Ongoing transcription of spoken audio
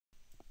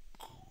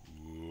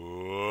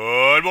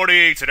Good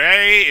morning.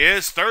 Today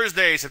is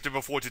Thursday,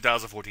 September 4,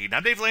 2014.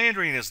 I'm Dave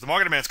Landry, and this is the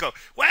Market Man's Go.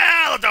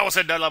 Well, it's almost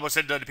said done, almost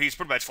said done to piece.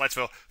 Pretty much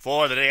Flexville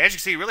for the day. As you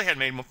can see, really hadn't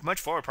made much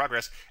forward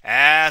progress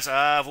as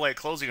of late,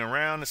 closing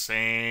around the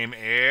same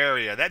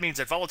area. That means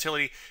that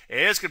volatility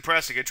is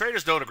compressing, and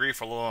traders don't agree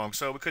for long,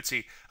 so we could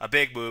see a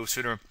big move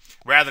sooner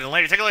rather than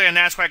later. Take a look at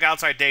NASDAQ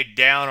outside day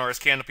down, or as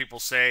Canada people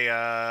say,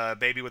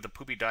 baby with a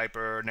poopy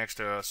diaper next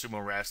to a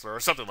sumo wrestler, or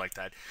something like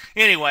that.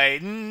 Anyway,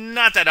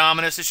 not that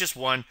ominous. It's just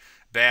one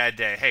bad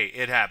day. Hey,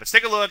 it happens.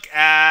 Take a look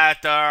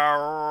at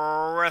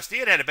the rest.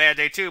 It had a bad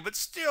day too, but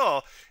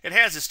still, it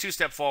has this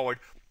two-step forward,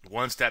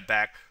 one step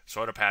back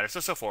sort of pattern.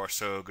 So far,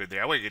 so good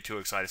there. I wouldn't get too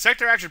excited.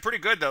 Sector action pretty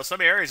good, though.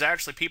 Some areas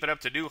actually peeping up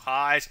to new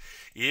highs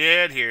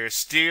in here.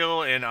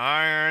 Steel and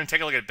iron.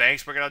 Take a look at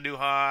banks breaking out new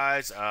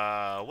highs.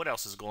 What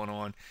else is going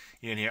on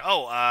in here?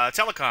 Oh,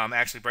 telecom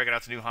actually breaking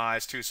out to new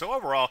highs, too. So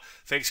overall,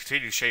 things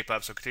continue to shape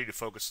up, so continue to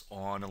focus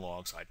on the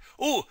long side.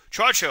 Ooh,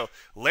 chart show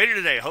later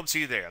today. Hope to see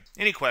you there.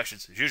 Any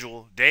questions? As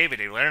usual, Dave at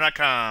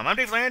DaveLandry.com. I'm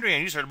Dave Landry,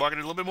 and you started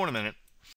marketing a little bit more in a minute.